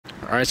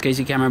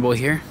RSKC camera boy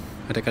here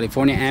at the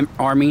California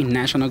Army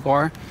National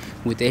Guard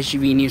with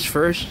HGV News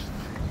First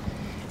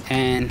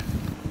and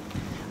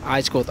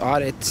I scored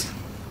Audit.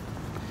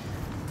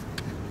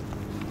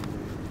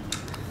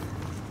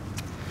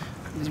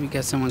 We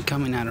got someone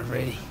coming out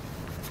already.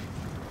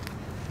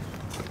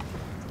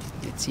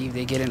 Let's see if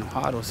they get in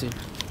huddle soon.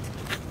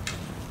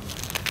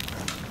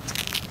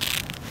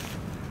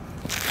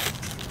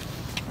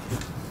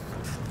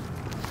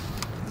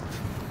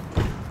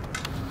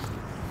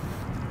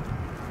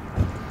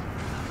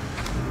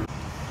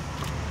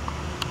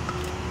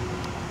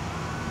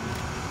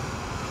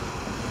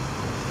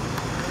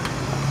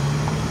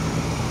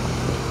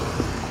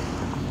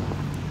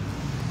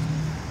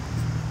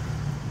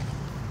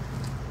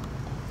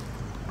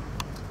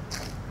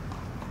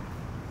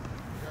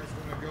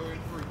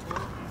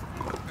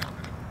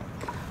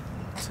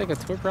 It's like a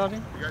tour probably.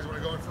 You guys want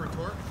to go in for a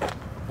tour?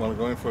 Want to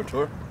go in for a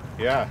tour?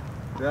 Yeah.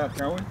 Yeah,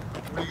 can we?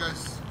 What are you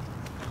guys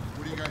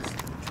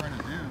trying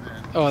to do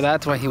then? Oh,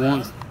 that's what he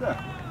wants.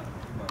 Yeah.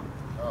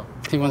 Oh.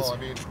 He wants. Well,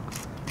 I mean,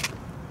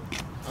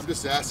 I'm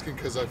just asking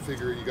because I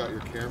figure you got your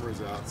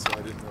cameras out, so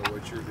I didn't know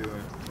what you're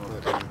doing.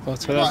 But, Well,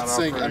 so I'm not that's,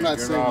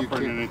 saying you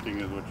can't.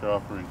 Anything is what you're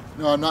offering.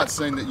 No, I'm not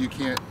saying that you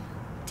can't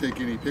take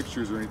any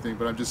pictures or anything,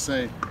 but I'm just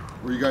saying,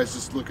 were you guys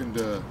just looking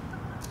to?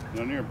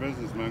 None of your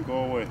business, man.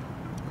 Go away.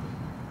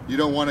 You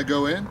don't want to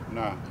go in?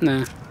 Nah.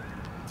 nah.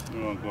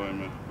 You don't go in,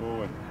 man. Go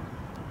away.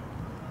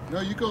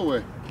 No, you go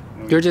away.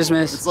 No, You're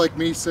dismissed. It's like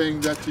me saying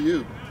that to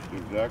you.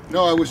 Exactly.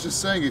 No, I was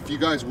just saying if you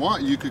guys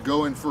want, you could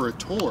go in for a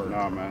tour.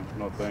 Nah, man.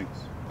 No thanks.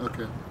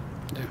 Okay.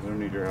 We don't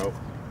need your help.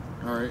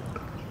 All right.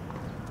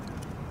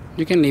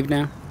 You can leave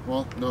now.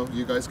 Well, no,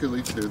 you guys can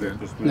leave too then.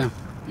 No,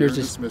 You're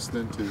dismissed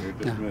then too. You're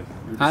dismissed.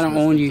 I don't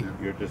own you.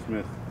 You're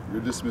dismissed.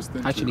 You're dismissed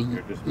then Actually,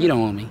 too. you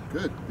don't own me.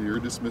 Good. You're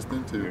dismissed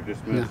then too. You're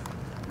dismissed.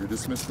 You're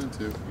dismissed then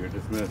too. You're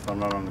dismissed. I'm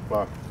not on the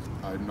clock.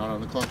 I'm not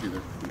on the clock either.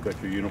 You got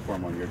your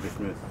uniform on. You're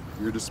dismissed.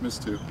 You're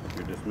dismissed too.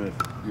 You're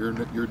dismissed.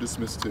 You're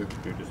dismissed too.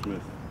 You're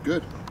dismissed.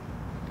 Good.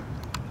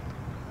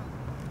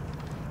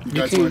 You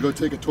guys want to go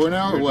take a tour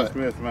now or You're what?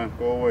 dismissed, man.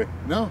 Go away.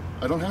 No,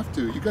 I don't have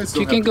to. You guys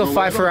don't You can have to go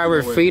fight for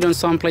our freedom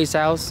someplace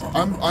else.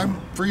 I'm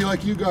free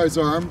like you guys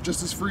are. I'm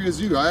just as free as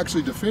you. I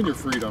actually defend your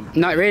freedom.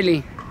 Not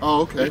really.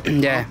 Oh, okay.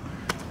 Yeah.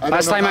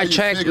 Last time I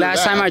checked,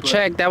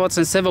 that was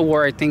in Civil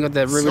War, I think, of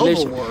the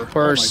revolution. Civil War?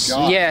 Or, Oh my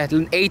God. yeah,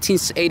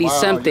 1880 Wow,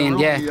 something. you're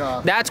really,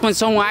 yeah, that's when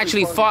someone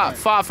actually fought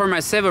for my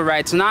civil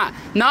rights. Not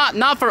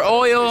for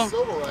oil.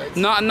 Civil rights.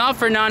 Not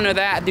for none of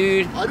that,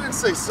 dude. I didn't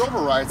say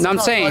civil rights. No, I'm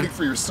not saying fighting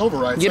for your civil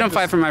rights. You don't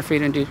fight for my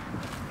freedom, dude.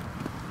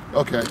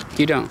 Okay.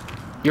 You don't.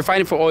 You're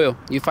fighting for oil.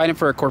 You're fighting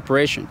for a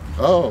corporation.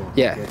 Oh.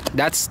 Yeah, okay.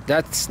 that's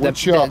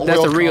Which the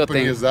oil real company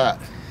thing. is that?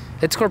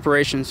 It's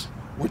corporations.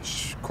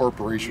 Which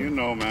corporation? You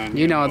know, man.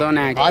 You know, don't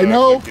act. I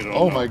know?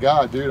 Oh my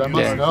God, dude, I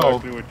must know.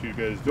 Exactly what you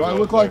guys Do I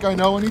look like I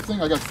know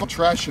anything? I got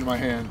trash in my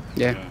hand.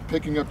 Yeah.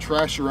 Picking up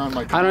trash around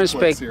my I don't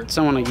expect here.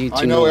 someone like you to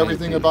I know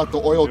everything about the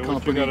oil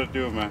company. Do what you gotta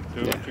do, man.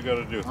 Do what you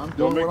gotta do. I'm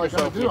doing what I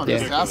gotta do. I'm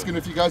just ridiculous. asking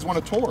if you guys want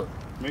a tour.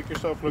 Make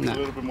yourself look a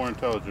little bit more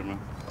intelligent, man.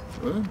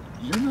 Well,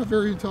 you're not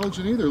very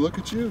intelligent either. Look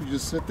at you. You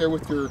just sit there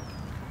with your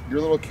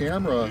little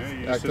camera,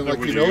 acting like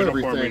you know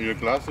everything. And your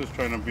glasses,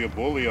 trying to be a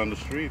bully on the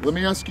street. Let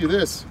me ask you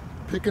this: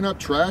 picking up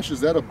trash, is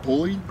that a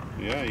bully?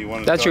 Yeah, you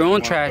want to. That's your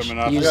own trash.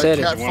 You said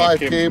it. I've got Cat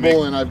 5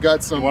 cable and I've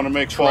got some. You want to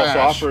make trash.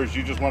 false offers.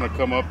 You just want to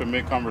come up and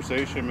make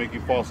conversation,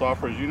 making false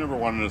offers. You never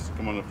wanted us to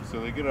come on the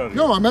facility. Get out of here.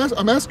 No, I'm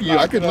asking you.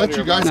 I can let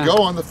you guys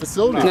go on the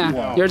facility if you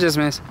want. You're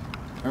dismissed.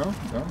 No.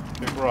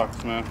 Big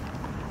rocks, man.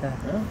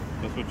 Yeah.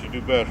 That's what you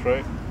do best,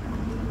 right?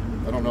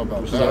 I don't know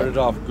about that. Started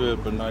off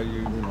good, but now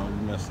you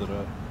messed it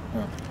up.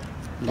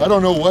 Yeah. I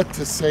don't know what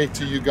to say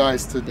to you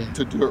guys to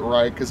do it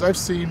right, because I've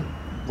seen,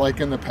 like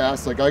in the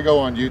past, like I go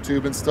on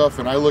YouTube and stuff,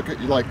 and I look at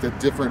like the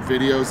different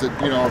videos that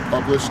are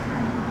published.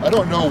 I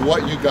don't know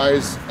what you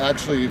guys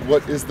actually,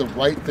 what is the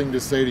right thing to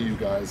say to you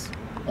guys.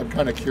 I'm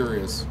kind of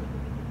curious.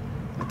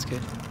 That's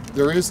good.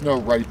 There is no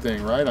right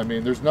thing, right? I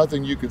mean, there's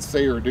nothing you could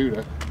say or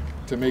do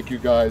to make you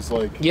guys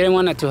like. You didn't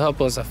want it to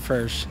help us at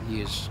first.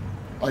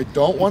 I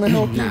don't want to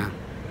help you. Nah.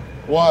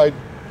 Why?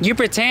 You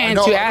pretend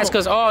to ask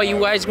us, oh, you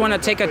guys want to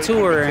take a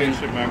tour. And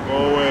Man,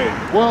 go away.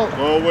 Well,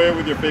 go away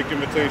with your fake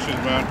invitations,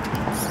 man.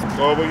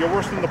 Go away. You're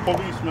worse than the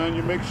police, man.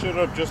 You make shit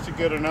up just to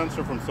get an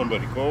answer from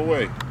somebody. Go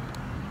away.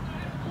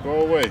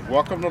 Go away.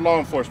 Welcome to law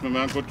enforcement,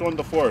 man. Go join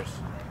the force.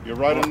 You're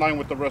right in line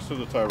with the rest of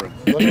the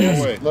tyrants.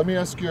 Let me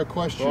ask you a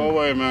question. Go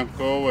away, man.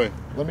 Go away.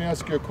 Let me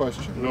ask you a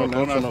question. No,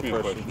 don't ask me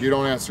a question. You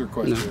don't answer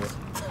questions.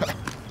 No.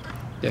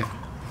 Yeah.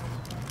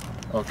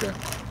 Okay.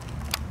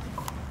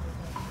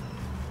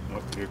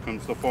 Here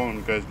comes the phone.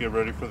 You guys get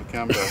ready for the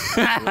countdown.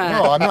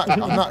 No, I'm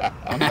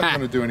not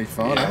going to do any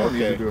phone. I don't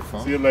need to do a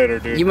phone. See you later,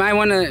 dude. You might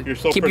want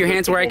to keep your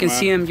hands where I can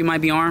see them. You might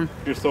be armed.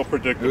 You're so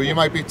predictable. Well, you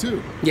might be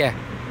too. Yeah.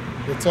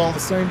 It's all the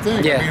same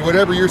thing. Yeah. I mean,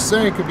 whatever you're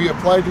saying could be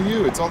applied to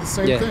you. It's all the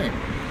same thing.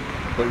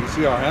 But you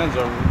see our hands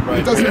are right.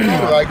 It doesn't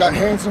matter. I got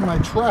hands in my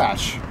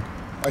trash.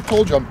 I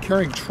told you I'm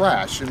carrying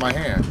trash in my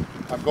hand.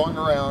 I'm going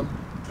around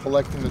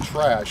collecting the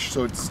trash,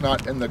 so it's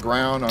not in the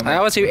ground. On I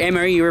was here,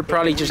 Emery. You were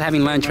probably just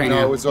having lunch right No,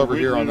 now. it was over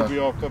here on Weeds need to be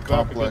all the cut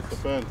back against complex. the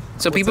fence.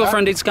 So What's people that?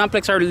 from this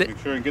complex are Make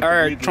sure and get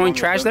the weeds throwing along the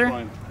trash fence there?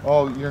 line.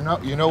 Oh, you're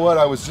not. You know what?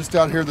 I was just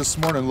out here this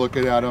morning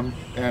looking at them,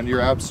 and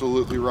you're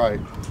absolutely right.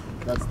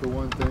 That's the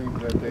one thing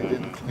that they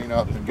didn't clean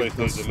up This and place get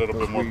those. needs a little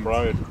those bit more weeds.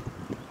 pride.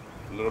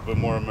 A little bit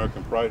more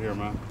American pride here,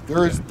 man.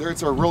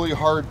 There's a really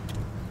hard.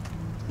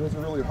 There's a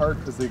really hard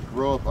because they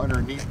grow up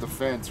underneath the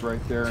fence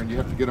right there, and you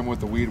have to get them with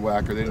the weed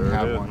whacker. They didn't There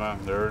have it is, one. man.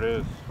 There it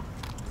is.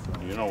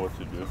 You know what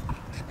to do.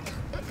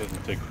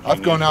 Doesn't take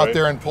I've gone genius, out right?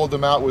 there and pulled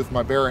them out with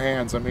my bare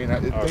hands. I mean,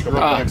 they Come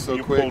grow on. back so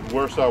You quick. pulled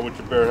worse out with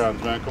your bare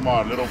hands, man. Come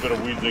on, a little bit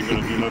of weeds ain't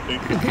gonna do nothing.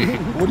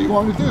 What do you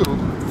want me to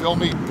do? Film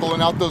me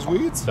pulling out those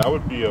weeds? That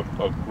would be a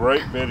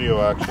great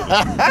video, actually.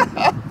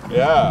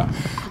 Yeah,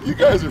 You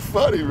guys are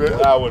funny, man.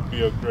 that would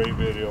be a great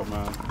video,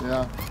 man.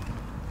 Yeah.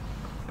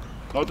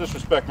 No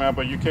disrespect, man,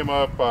 but you came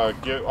up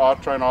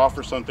trying to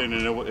offer something,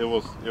 and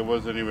it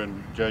wasn't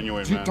even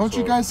genuine, man. Don't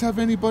you So guys have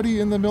anybody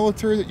in the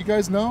military that you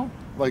guys know,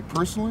 like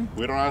personally?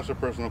 We don't answer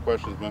personal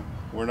questions, man.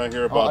 We're not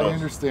here Oh, about I us.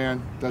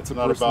 understand. That's It's a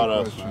not personal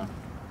about us, question. man.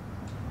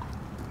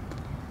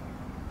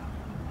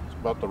 It's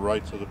about the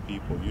rights of the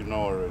people. You know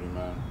already,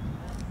 man.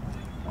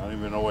 I don't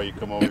even know why you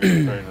come over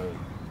here trying to,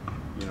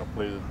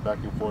 play this back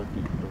and forth.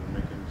 It doesn't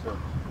make any sense.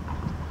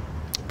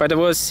 But there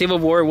was Civil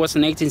War was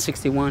in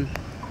 1861.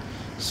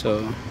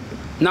 So,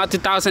 not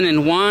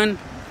 2001,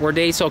 were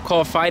they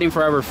so-called fighting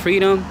for our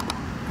freedom.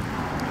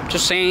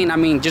 Just saying, I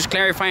mean, just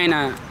clarifying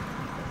a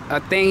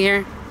thing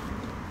here.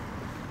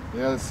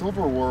 Yeah, the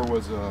Civil War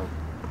was a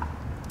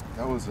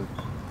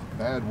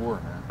bad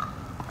war, man.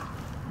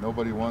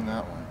 Nobody won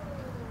that one.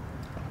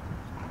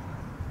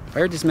 If I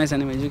heard this mess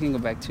anyways, you can go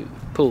back to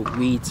pull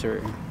weeds or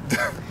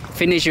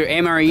finish your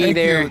MRE Thank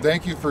there. you.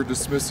 Thank you for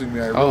dismissing me.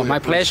 I Oh, really my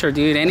appreciate pleasure,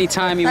 dude.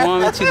 Anytime you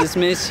want me to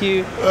dismiss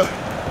you,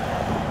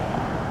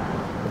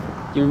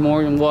 you're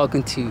more than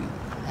welcome to.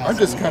 I'm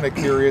just kind of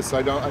curious.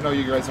 I know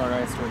you guys aren't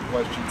answering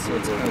questions, so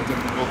it's kind of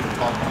difficult to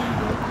talk to you.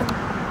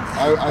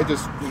 But I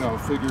just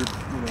figured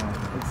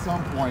at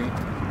some point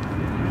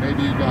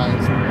maybe you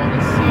guys want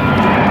to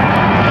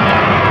see.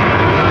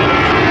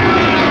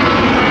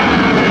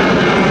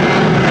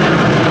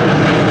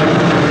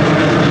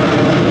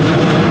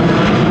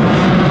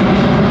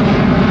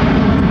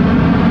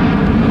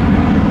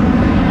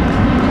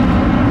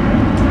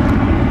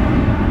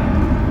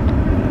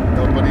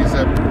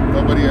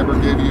 Nobody ever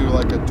gave you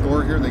like a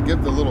tour here. They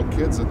give the little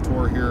kids a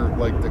tour here,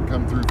 like that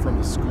come through from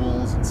the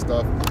schools and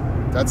stuff.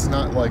 That's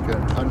not like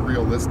an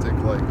unrealistic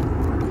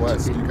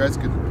request. You guys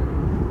could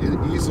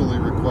easily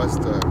request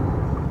a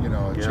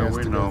Yeah, chance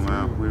we to know, go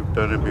man. through. We've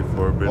done it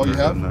before. Been Oh, you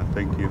there, have? done that.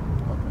 Thank you.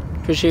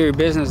 Appreciate your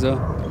business, though.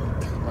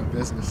 My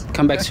business.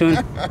 Come back soon.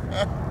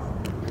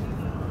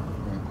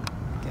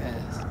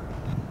 Yes.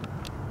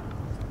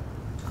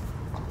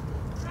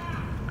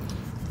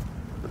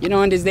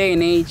 In this day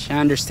and age, I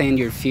understand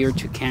your fear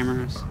to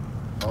cameras.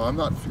 Oh, I'm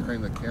not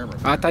fearing the camera.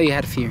 I thought you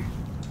had fear.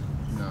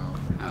 No,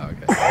 Oh,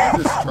 okay.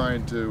 I'm just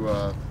trying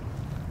to,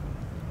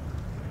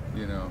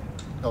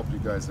 help you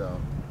guys out.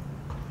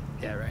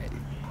 Yeah, right.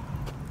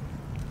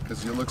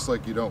 Because it looks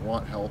like you don't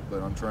want help,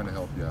 but I'm trying to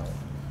help you out.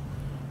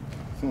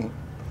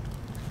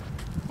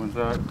 When's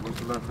the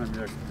last time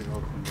you actually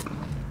helped somebody?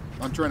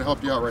 I'm trying to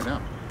help you out right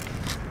now.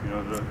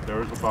 There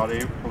was about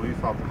 8 police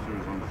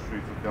officers on the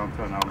streets of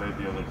downtown LA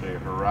the other day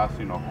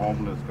harassing a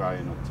homeless guy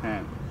in a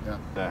tent.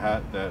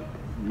 Yeah. that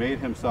made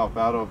himself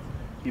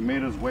he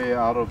made his way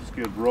out of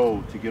Skid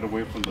Row to get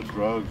away from the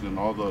drugs and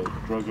all the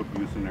drug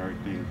abuse and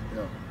everything,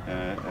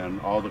 Yeah. and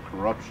all the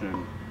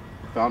corruption.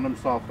 Found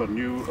himself a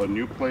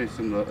new place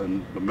in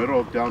the middle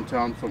of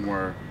downtown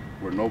somewhere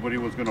where nobody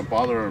was gonna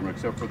bother him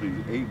except for these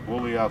 8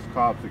 bully ass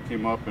cops that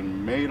came up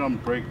and made him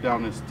break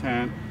down his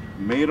tent,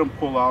 made him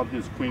pull out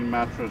his queen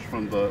mattress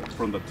from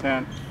the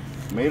tent,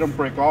 made him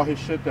break all his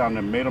shit down,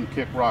 and made him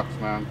kick rocks,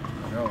 man.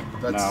 No,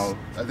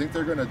 I think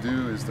they're gonna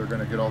do is they're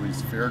gonna get all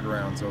these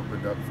fairgrounds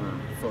opened up for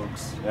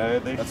folks. Yeah,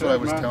 they That's should, what I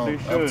was man. telling-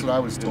 They that's should. what I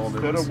was told.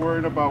 Instead of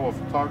worrying about what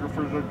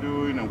photographers are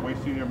doing and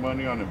wasting your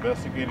money on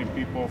investigating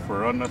people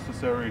for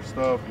unnecessary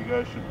stuff, you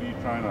guys should be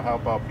trying to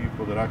help out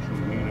people that actually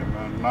need it,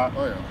 man. Not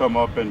Oh, yeah. come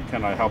up and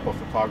can I help a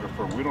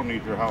photographer? We don't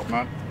need your help,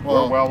 man.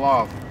 Well, We're well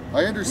off.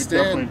 I definitely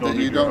understand don't that need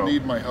you your don't help.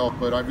 need my help,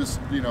 but I'm just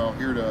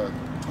here to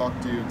talk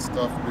to you and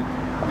stuff. But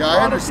yeah, A I lot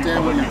of understand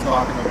people what that you're you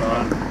talking talk to,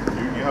 about. man,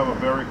 You have a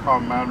very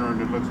calm manner,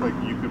 and it looks like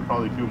you could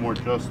probably do more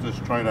justice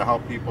trying to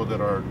help people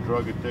that are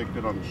drug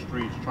addicted on the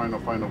streets, trying to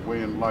find a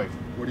way in life.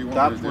 What do you want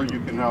That's me to where do?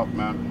 you can help,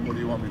 man. What do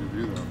you want me to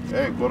do though?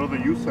 Hey, go to the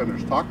youth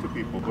centers, talk to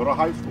people, go to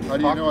high schools. How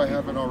do you talk know to I people.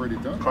 haven't already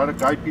done Try that? to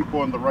guide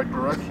people in the right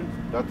direction.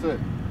 That's it.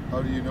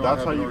 How do you know?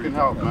 That's I how haven't you already can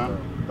done help, that, man.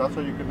 though? That's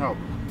how you can help.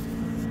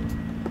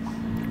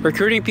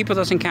 Recruiting people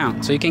doesn't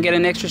count, so you can get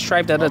an extra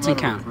stripe that I'm doesn't not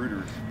a count.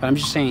 recruiter. But I'm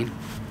just saying.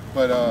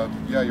 But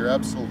yeah, you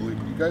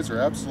guys are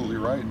absolutely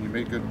right, and you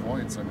make good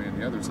points. I mean,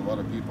 yeah, there's a lot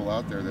of people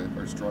out there that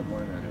are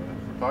struggling, and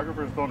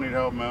Photographers don't need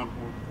help, man.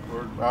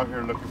 We're out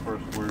here looking for.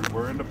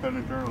 We're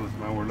independent journalists,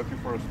 man. We're looking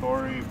for a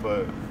story,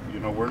 but you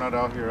know, we're not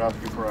out here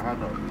asking for a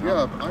handout. You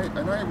know?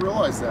 Yeah, I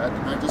realize that,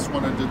 and I just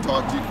wanted to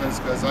talk to you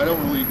because I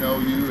don't really know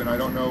you and I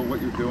don't know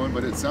what you're doing,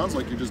 but it sounds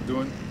like you're just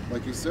doing,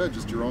 like you said,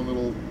 just your own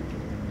little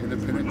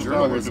independent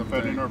journalism We're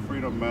defending thing. our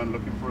freedom, man,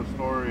 looking for a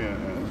story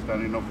and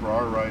standing up for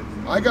our rights.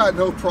 I got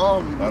no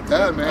problem with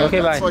that, man.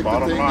 Okay, That's bye. like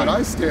Bottom the thing line. that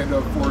I stand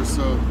up for,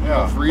 so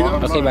Yeah, freedom.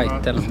 bottom Okay, line, bye.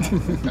 man. Tell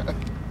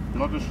him.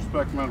 No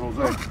disrespect, man,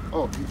 Jose.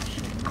 Oh,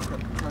 shit.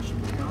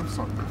 I'm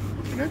sorry.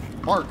 What's your name?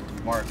 Mark.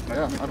 Mark. Nice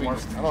Yeah, to meet I you, mean, Mark.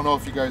 I don't know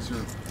if you guys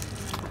are,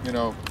 you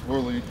know,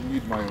 really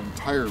need my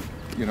entire,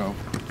 you know,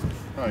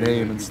 Oh, name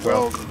your and stuff.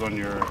 Wells is on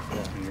your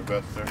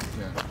vest there.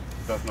 Yeah.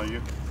 That's not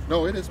you?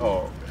 No, it is.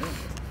 Oh,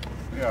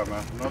 yeah,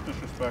 man. No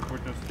disrespect. We're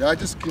just. Yeah, I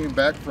just came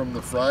back from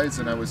the fries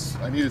and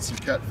I needed some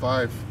Cat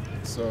 5,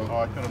 so. Oh,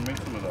 I could have made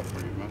some of that for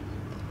you, man.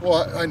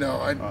 Well, I know.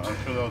 I'm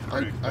sure that was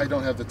pretty. I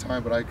don't have the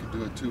time, but I could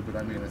do it too. But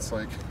I mean, it's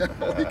like,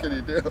 what can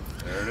you do? There it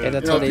Yeah, is.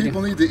 that's You what know, they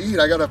people do. need to eat.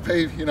 I gotta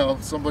pay, you know,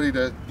 somebody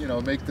to, you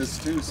know, make this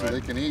too, so Right.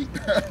 they can eat.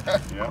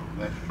 Yeah,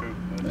 that's true.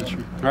 That's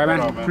true. All right, man.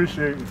 Right on,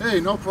 Appreciate it. Hey,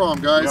 no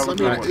problem, guys. Yeah, I we'll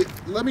mean, do it.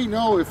 let me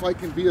know if I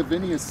can be of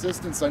any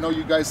assistance. I know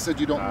you guys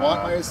said you don't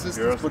want my assistance,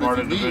 You're a but smart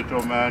if you need,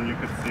 individual, man. You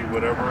can see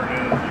whatever it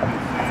is. You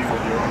can see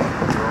with your own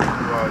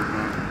two eyes,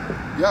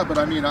 man. yeah, but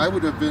I mean, I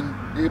would have been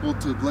able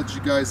to let you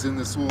guys in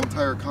this whole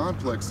entire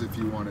complex if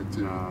you wanted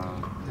to. We're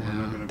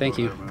not gonna Thank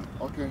go you. there, man.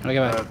 Okay. Okay,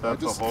 bye. That's I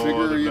just a whole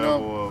figure, other you know,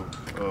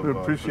 level of We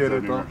appreciate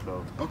it, presenting bro.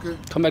 ourselves. Okay.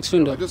 Come back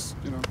soon, I though. just,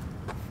 you know.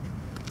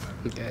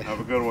 Okay. Have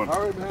a good one.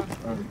 All right, man.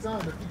 Anytime.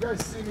 If you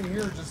guys see me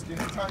here, just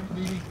anytime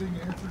you need anything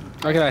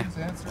answered, Okay.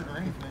 answered or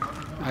anything, let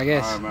me know. I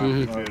guess. All right, man.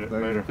 Mhm. Appreciate it. Thank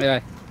you. Later. Yeah.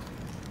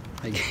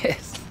 I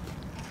guess.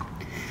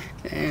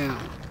 Damn.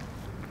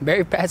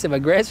 Very passive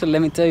aggressive,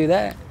 let me tell you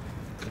that.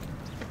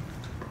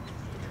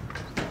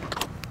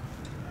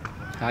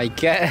 I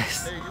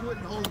guess. Hey, you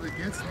wouldn't hold it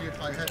against me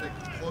if I had to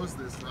close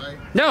this, right?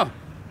 No.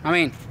 I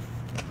mean,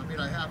 I mean,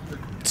 I have to.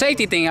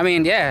 safety thing. I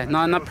mean, yeah.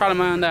 No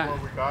problem on that.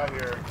 Before we got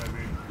here, I mean,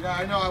 Yeah,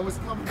 I know. I was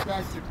coming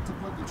back to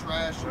put the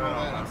trash and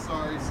all that. I'm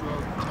sorry. So,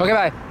 Okay,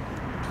 bye.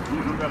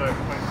 you gotta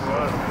explain to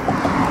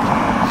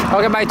us.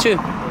 Okay, bye too. if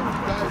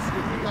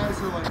you guys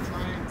are like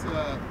trying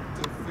to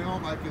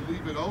film, I can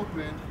leave it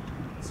open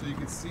so you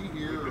can see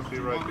here. Or can if see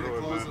you right want me to through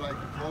it, close it, man. I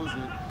can close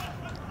it.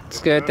 It's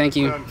good, thank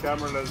you. On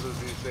camera lenses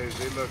these days,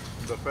 they look.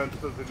 The fence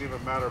doesn't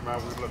even matter, man.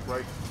 We look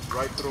right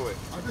through it.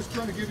 I'm just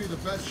trying to give you the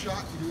best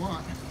shot you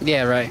want.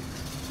 Yeah, right.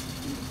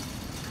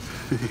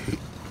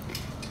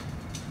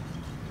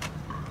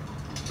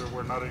 I'm sure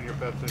we're not in your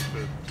best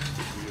interest.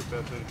 In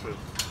your best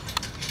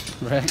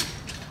interest. Right.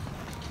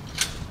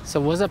 So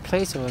what's that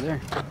place over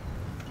there?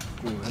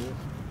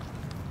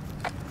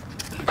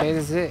 Okay,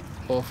 this is it.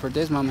 Well, for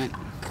this moment.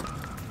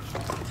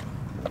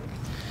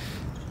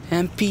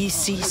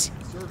 NPCs.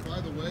 Sir,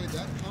 by the way,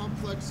 that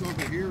complex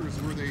over here is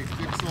where they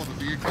fix all the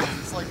vehicles.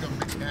 It's like a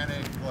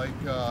mechanic, like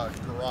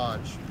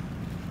garage,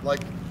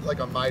 like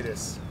a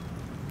Midas.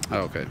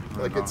 Oh, okay.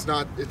 Like it's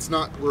not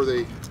where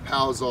they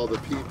house all the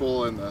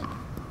people and the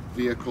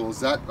vehicles.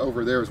 That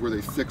over there is where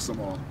they fix them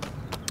all.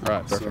 All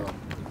right, perfect. So,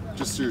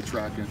 just so you're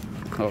tracking.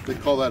 Okay. They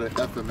call that an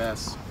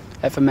FMS.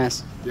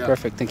 FMS. Yeah.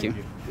 Perfect, thank you.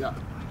 Yeah.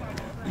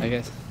 I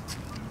guess.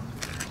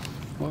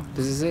 Well,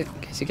 this is it.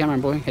 Casey Cameron,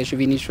 boy.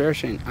 HUV needs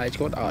version. I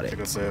called Audit.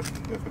 Like I said,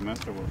 if it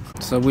meant to work.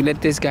 So we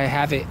let this guy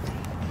have it.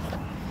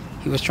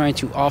 He was trying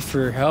to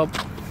offer help,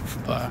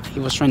 but he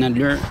was trying to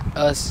lure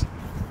us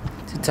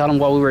to tell him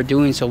what we were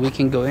doing so we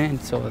can go in.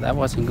 So that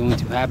wasn't going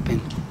to happen.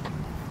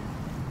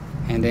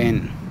 And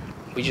then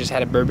we just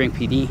had a Burbank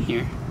PD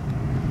here.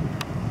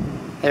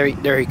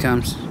 There he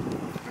comes.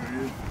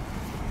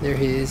 There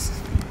he is.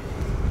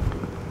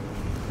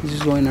 He's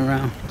just going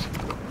around.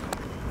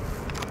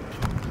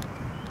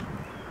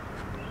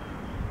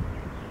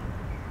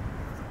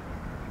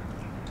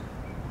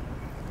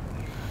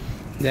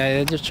 Yeah,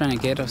 they're just trying to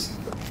get us.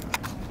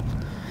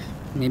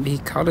 Maybe he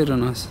called it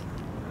on us.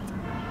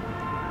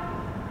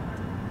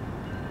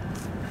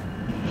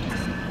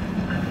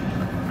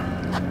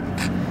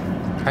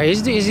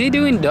 Is he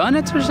doing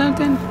donuts or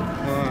something?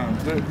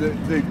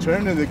 They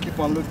turn and they keep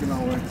on looking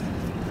our way.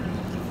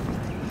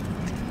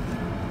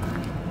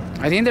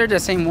 I think they're the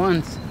same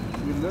ones.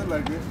 You look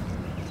like it.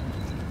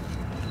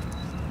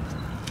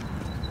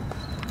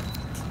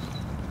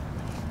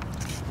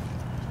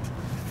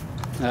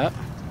 Yeah.